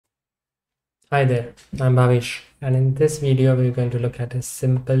Hi there, I'm Bhavish, and in this video we're going to look at a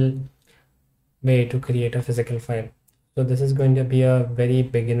simple way to create a physical file. So this is going to be a very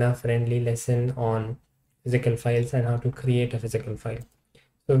beginner friendly lesson on physical files and how to create a physical file.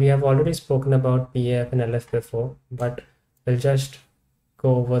 So we have already spoken about PAF and LF before, but we'll just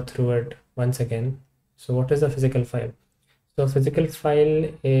go over through it once again. So what is a physical file? So a physical file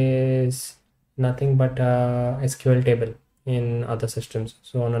is nothing but a SQL table in other systems.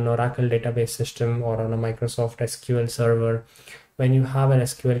 So on an Oracle database system or on a Microsoft SQL server, when you have an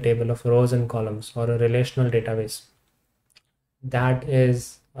SQL table of rows and columns or a relational database, that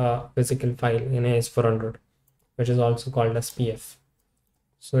is a physical file in AS400, which is also called as PF.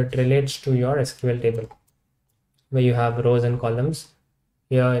 So it relates to your SQL table where you have rows and columns.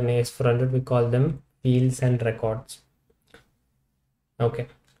 Here in AS400, we call them fields and records. Okay,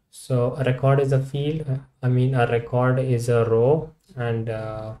 so a record is a field. A record is a row and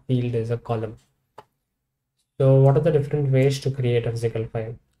a field is a column. So what are the different ways to create a physical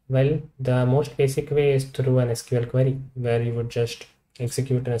file? Well, the most basic way is through an SQL query, where you would just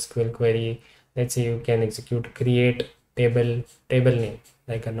execute an SQL query. Let's say you can execute create table name,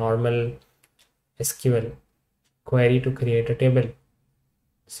 like a normal SQL query to create a table.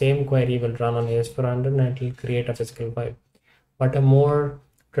 Same query will run on AS400 and it will create a physical file. But a more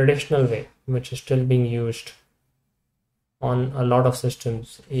traditional way, which is still being used on a lot of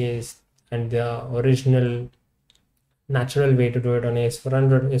systems, and the original natural way to do it on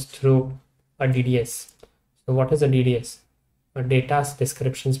AS400 is through a DDS. So what is a DDS? A data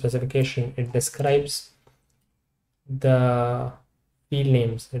description specification. It describes the field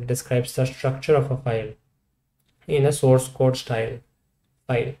names. It describes the structure of a file in a source code style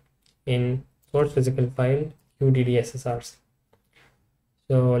file in source physical file QDDSSRC.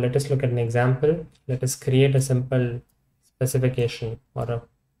 So let us look at an example. Let us create a simple specification or a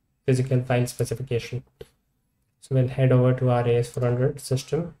physical file specification. So we'll head over to our AS400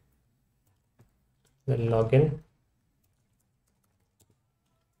 system. We'll log in.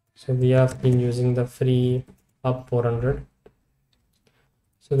 So we have been using the free Hub 400.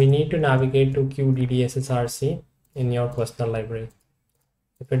 So we need to navigate to QDDSSRC in your personal library.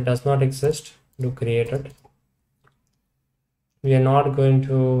 If it does not exist, do create it. We are not going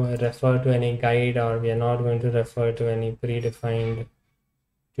to refer to any guide, or we are not going to refer to any predefined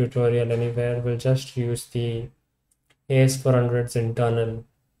tutorial anywhere. We'll just use the AS400's internal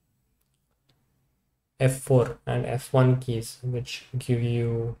F4 and F1 keys, which give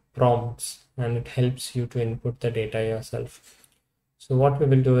you prompts and it helps you to input the data yourself. So what we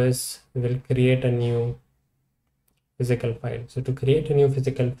will do is we will create a new physical file. So to create a new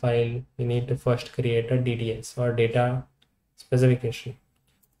physical file, you need to first create a DDS or data specification,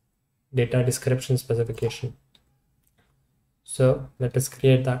 data description specification. So let us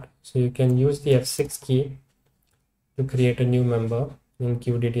create that. So you can use the F6 key to create a new member in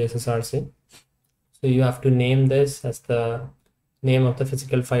QDDSSRC. So you have to name this as the name of the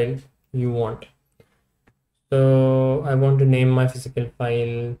physical file you want. So I want to name my physical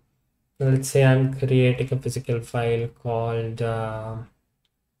file. Let's say I'm creating a physical file called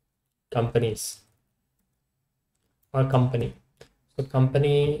companies or company. So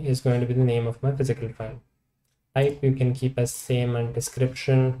company is going to be the name of my physical file. Type you can keep as same, and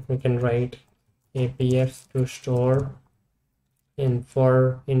description we can write APF to store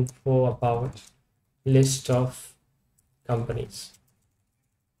info about list of companies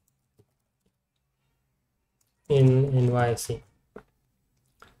in NYC.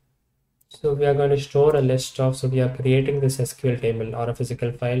 So we are going to store a list of, so we are creating this SQL table or a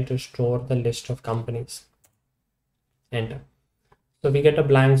physical file to store the list of companies. Enter. So we get a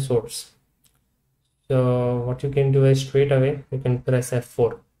blank source. So what you can do is straight away, you can press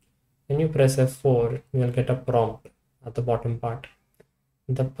F4. When you press F4, you will get a prompt at the bottom part.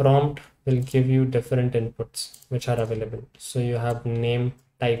 The prompt will give you different inputs which are available. So you have name,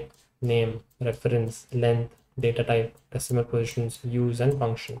 type, name, reference, length, data type, decimal positions, use, and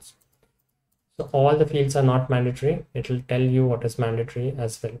functions. So all the fields are not mandatory. It will tell you what is mandatory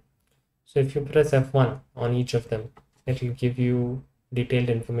as well. So if you press F1 on each of them, it will give you detailed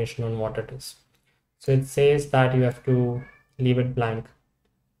information on what it is. So it says that you have to leave it blank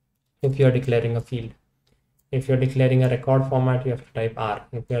if you are declaring a field. If you're declaring a record format, you have to type R.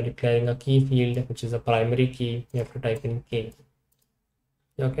 If you're declaring a key field, which is a primary key, you have to type in K.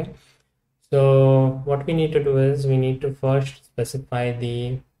 Okay. So what we need to do is we need to first specify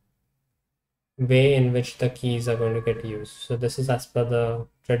the way in which the keys are going to get used. So this is as per the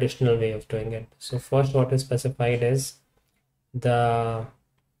traditional way of doing it. So first what is specified is the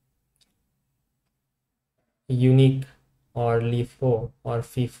unique or LIFO or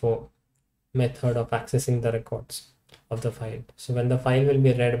FIFO method of accessing the records of the file. So when the file will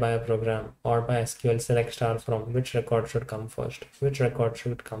be read by a program or by SQL, select star from which record should come first, which record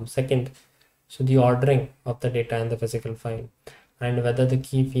should come second. So the ordering of the data in the physical file, and whether the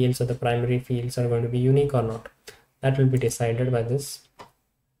key fields or the primary fields are going to be unique or not, that will be decided by this.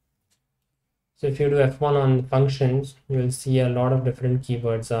 So if you do F1 on functions, you will see a lot of different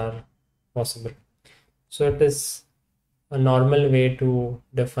keywords are possible. So it is a normal way to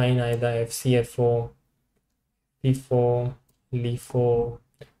define either FCFO, FIFO, LIFO,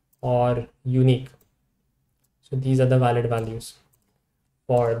 or unique. So these are the valid values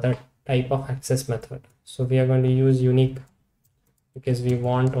for the type of access method. So we are going to use unique because we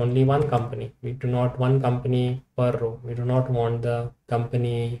want only one company. We do not one company per row. We do not want the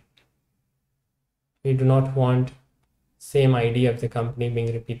company. We do not want same ID of the company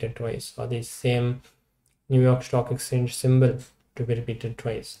being repeated twice, or the same New York Stock Exchange symbol to be repeated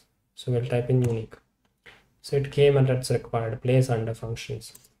twice. So we'll type in unique. So it came at its required place under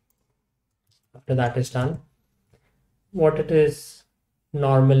functions. After that is done, what it is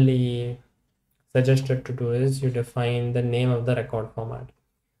normally suggested to do is you define the name of the record format.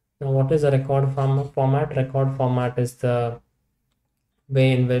 Now, what is a record format? Record format is the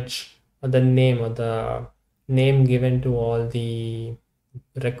way in which the name given to all the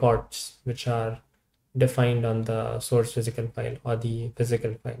records which are defined on the source physical file or the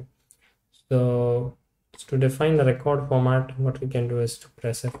physical file. So to define the record format, what we can do is to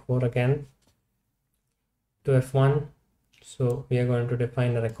press F4 again to F1. So we are going to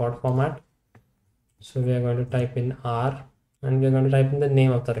define a record format. So we are going to type in R and we are going to type in the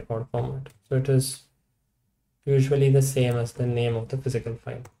name of the record format. So it is usually the same as the name of the physical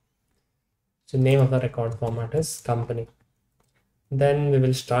file. So name of the record format is company. Then we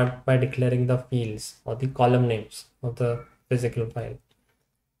will start by declaring the fields or the column names of the physical file.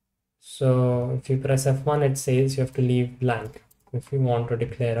 So if you press F1, it says you have to leave blank if you want to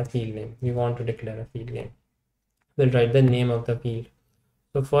declare a field name. We want to declare a field name. We'll write the name of the field.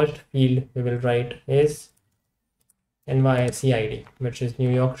 So first field we will write is NYSE ID, which is New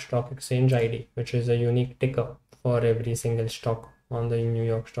York Stock Exchange ID, which is a unique ticker for every single stock on the New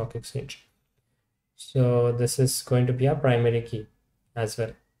York Stock Exchange. So this is going to be our primary key as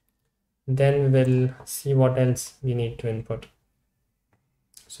well. Then we'll see what else we need to input.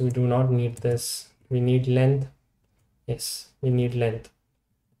 So we do not need this. We need length. Yes, we need length.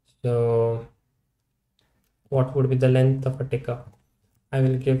 So what would be the length of a ticker? I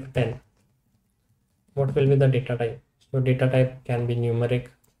will give 10. What will be the data type? So data type can be numeric,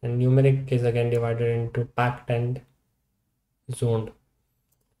 and numeric is again divided into packed and zoned.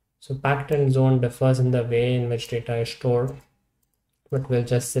 So packed and zoned differs in the way in which data is stored, but we'll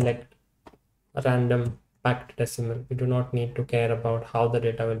just select a random packed decimal. We do not need to care about how the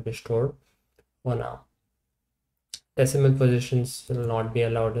data will be stored for now. Decimal positions will not be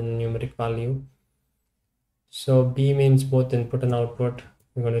allowed in the numeric value. So B means both input and output.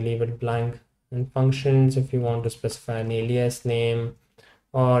 We're going to leave it blank. And functions, if you want to specify an alias name,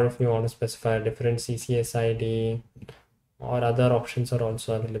 or if you want to specify a different CCS ID, or other options are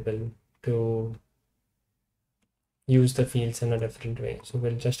also available to use the fields in a different way. So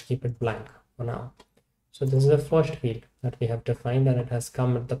we'll just keep it blank for now. So this is the first field that we have defined, and it has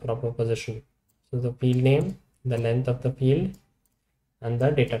come at the proper position. So the field name, the length of the field, and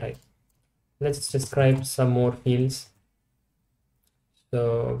the data type. Let's describe some more fields.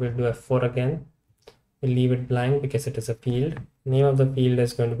 So we'll do F4 again. We'll leave it blank because it is a field. Name of the field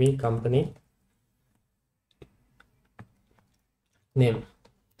is going to be company name.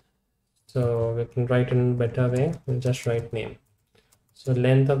 So we can write in a better way. We'll just write name. So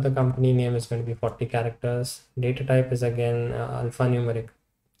length of the company name is going to be 40 characters. Data type is again alphanumeric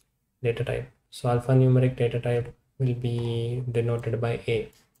data type. So alphanumeric data type will be denoted by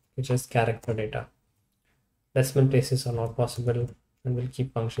A, which is character data. Decimal places are not possible, and we'll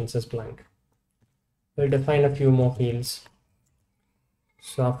keep functions as blank. We'll define a few more fields.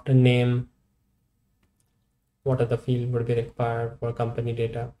 So after name, what other field would be required for company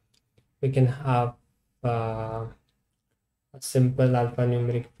data? We can have a simple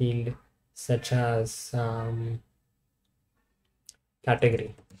alphanumeric field such as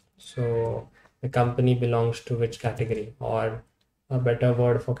category. So the company belongs to which category, or a better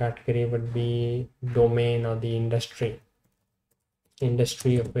word for category would be domain or the industry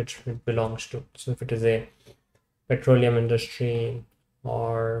of which it belongs to. So if it is a petroleum industry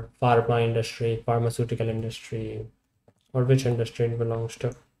or pharma industry, pharmaceutical industry, or which industry it belongs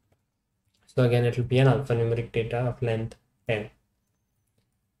to. So again, it will be an alphanumeric data of length 10.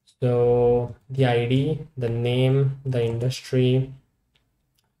 So the ID, the name, the industry,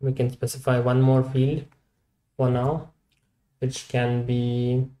 we can specify one more field for now, which can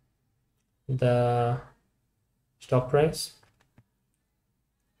be the stock price.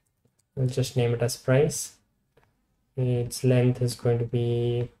 We'll just name it as price. Its length is going to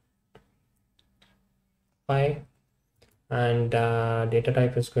be pi, and data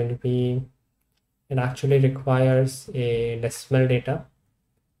type is going to be, it actually requires a decimal data,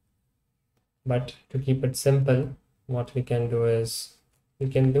 but to keep it simple, what we can do is we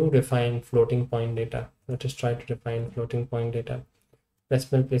can define floating point data. Let us try to define floating point data.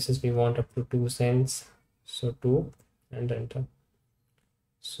 Decimal places we want up to 2 cents, so 2 and enter.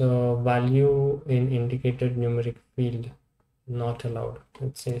 So value in indicated numeric field not allowed,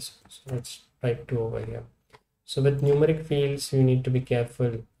 it says. So let's type 2 over here. So with numeric fields, you need to be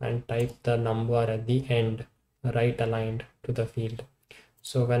careful and type the number at the end, right aligned to the field.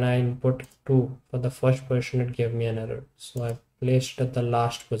 So when I input 2 for the first position, it gave me an error. So I placed at the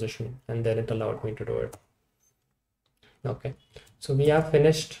last position and then it allowed me to do it. Okay, so we have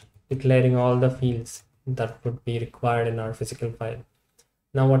finished declaring all the fields that would be required in our physical file.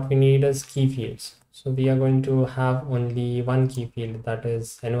 Now what we need is key fields. So we are going to have only one key field, that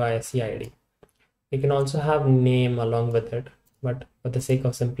is NYSE ID. We can also have name along with it, but for the sake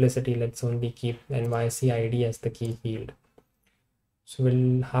of simplicity, let's only keep NYSE ID as the key field. So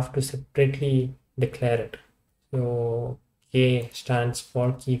we'll have to separately declare it. So K stands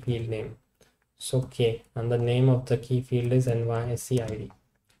for key field name. So K, and the name of the key field is NYSE ID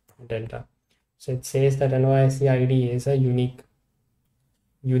and enter. So it says that NYSE ID is a unique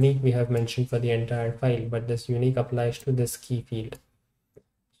we have mentioned for the entire file, but this unique applies to this key field.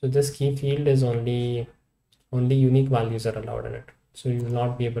 So this key field is only unique values are allowed in it. So you will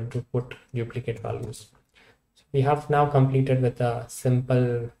not be able to put duplicate values. So we have now completed with a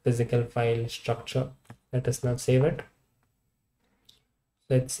simple physical file structure. Let us now save it.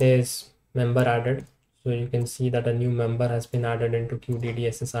 So it says member added. So you can see that a new member has been added into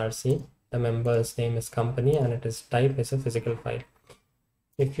QDDSSRC. The member's name is company and it is type is a physical file.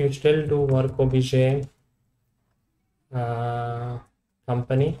 If you still do work obj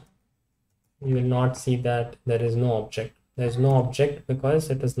company, you will not see that there is no object. There is no object because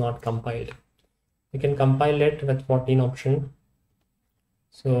it is not compiled. You can compile it with 14 option.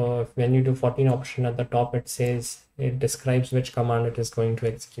 So when you do 14 option at the top, it says it describes which command it is going to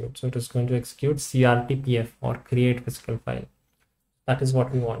execute. So it is going to execute crtpf or create physical file. That is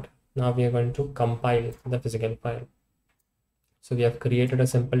what we want. Now we are going to compile the physical file. So we have created a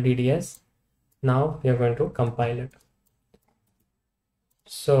simple DDS. Now we are going to compile it.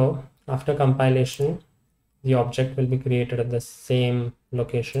 So after compilation, the object will be created at the same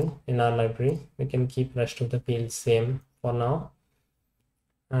location in our library. We can keep rest of the fields same for now.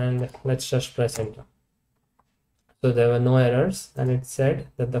 And let's just press enter. So there were no errors and it said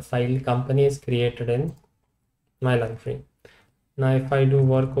that the file company is created in my library. Now if I do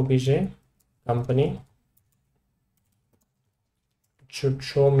work obj company, should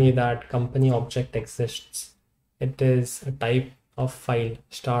show me that company object exists. It is a type of file,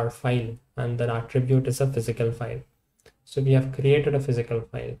 star file, and the attribute is a physical file. So we have created a physical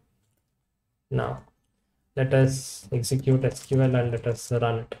file. Now let us execute SQL and let us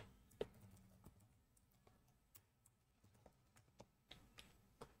run it.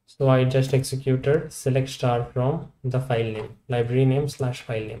 So I just executed select star from the file name, library name /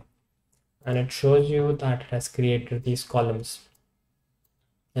 file name, and it shows you that it has created these columns: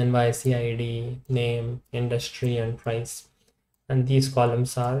 NYSE ID, name, industry, and price. And these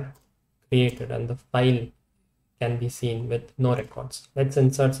columns are created and the file can be seen with no records. Let's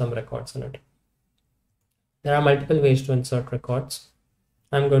insert some records in it. There are multiple ways to insert records.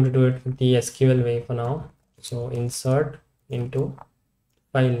 I'm going to do it with the SQL way for now. So insert into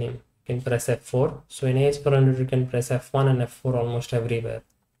file name. You can press F4. So in AS400 you can press F1 and F4 almost everywhere.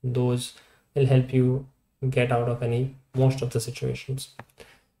 Those will help you get out of most of the situations.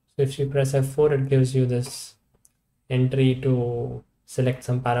 So if you press F4, it gives you this entry to select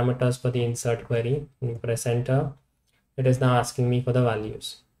some parameters for the insert query. You press enter. It is now asking me for the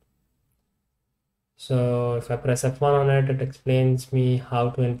values. So if I press F1 on it, it explains me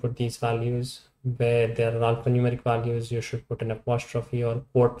how to input these values. Where there are alphanumeric values, you should put an apostrophe or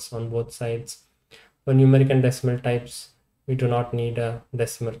quotes on both sides. For numeric and decimal types, we do not need a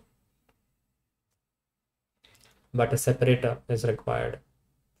decimal, but a separator is required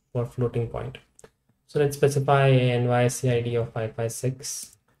for floating point. So let's specify a NYSE ID of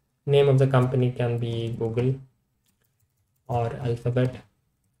 556. Name of the company can be Google or Alphabet.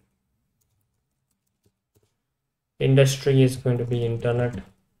 Industry is going to be internet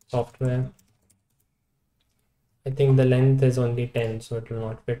software. I think the length is only 10, so it will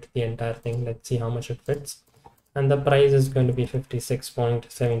not fit the entire thing. Let's see how much it fits. And the price is going to be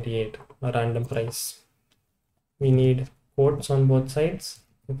 56.78, a random price. We need quotes on both sides.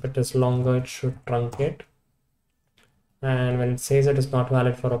 If it is longer, it should truncate. And when it says it is not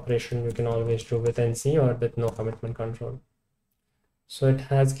valid for operation, you can always do with NC or with no commitment control. So it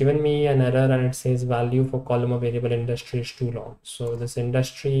has given me an error and it says value for column of variable industry is too long. So this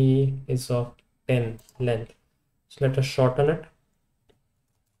industry is of 10 length. So let us shorten it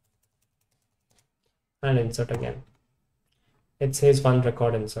and insert again. It says one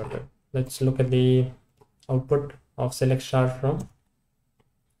record inserted. Let's look at the output of select star from.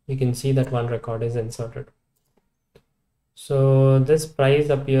 You can see that one record is inserted. So this price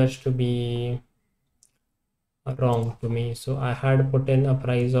appears to be wrong to me. So I had put in a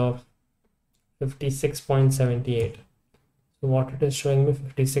price of 56.78. So what it is showing me,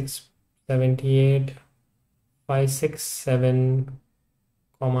 56.78, 567,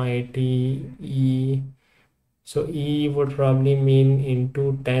 80 E. So E would probably mean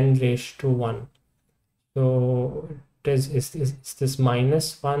into 10 raised to 1. So it is this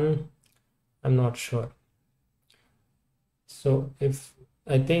minus 1? I'm not sure. So if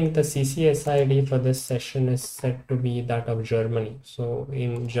I think the CCSID for this session is set to be that of Germany. So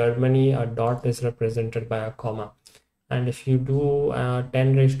in Germany, a dot is represented by a comma. And if you do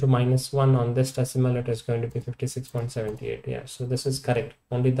 10 raised to minus 1 on this decimal, it is going to be 56.78. Yeah, so this is correct.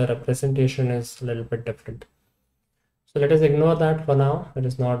 Only the representation is a little bit different. So let us ignore that for now. Let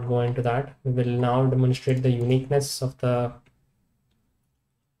us not go into that. We will now demonstrate the uniqueness of the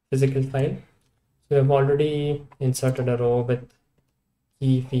physical file. So we have already inserted a row with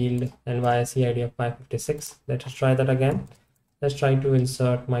key field NYSE ID of 556. Let us try that again. Let's try to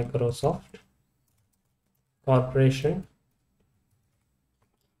insert Microsoft Corporation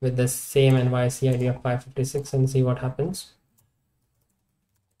with the same NYSE ID of 556 and see what happens.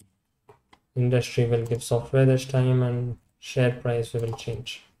 Industry will give software this time and share price will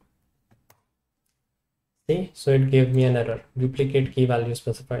change. See, so it gave me an error. Duplicate key value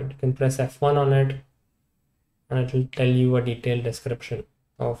specified. You can press F1 on it and it will tell you a detailed description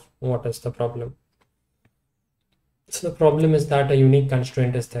of what is the problem. So the problem is that a unique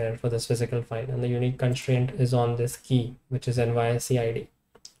constraint is there for this physical file, and the unique constraint is on this key, which is NYSE ID.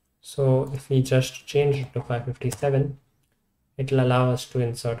 So if we just change it to 557, it will allow us to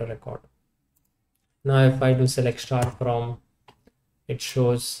insert a record. Now if I do select star from, it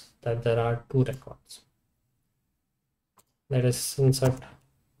shows that there are 2 records. Let us insert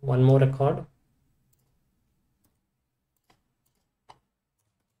one more record.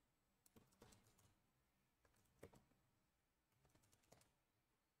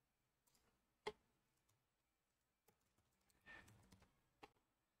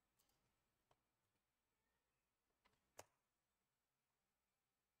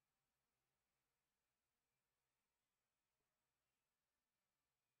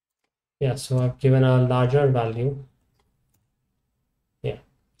 Yeah, so I've given a larger value. Yeah,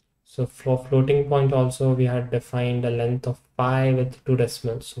 so for floating point also we had defined a length of pi with 2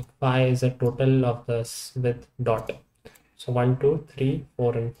 decimals. So pi is a total of this with dot. So 1, 2, 3,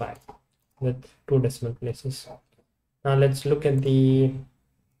 4 and 5 with 2 decimal places. Now let's look at the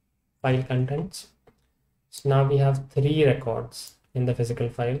file contents. So now we have 3 records in the physical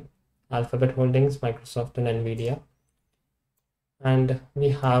file: Alphabet Holdings, Microsoft and NVIDIA. And we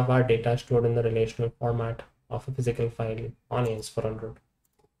have our data stored in the relational format of a physical file on AS400.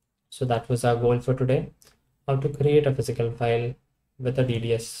 So that was our goal for today, how to create a physical file with a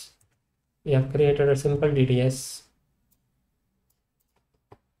DDS. We have created a simple DDS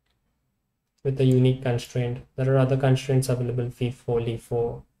with a unique constraint. There are other constraints available, FIFO,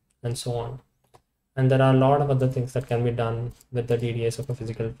 LIFO, and so on. And there are a lot of other things that can be done with the DDS of a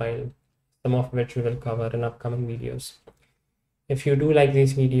physical file, some of which we will cover in upcoming videos. If you do like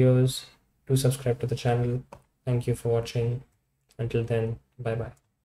these videos, do subscribe to the channel. Thank you for watching. Until then, bye bye.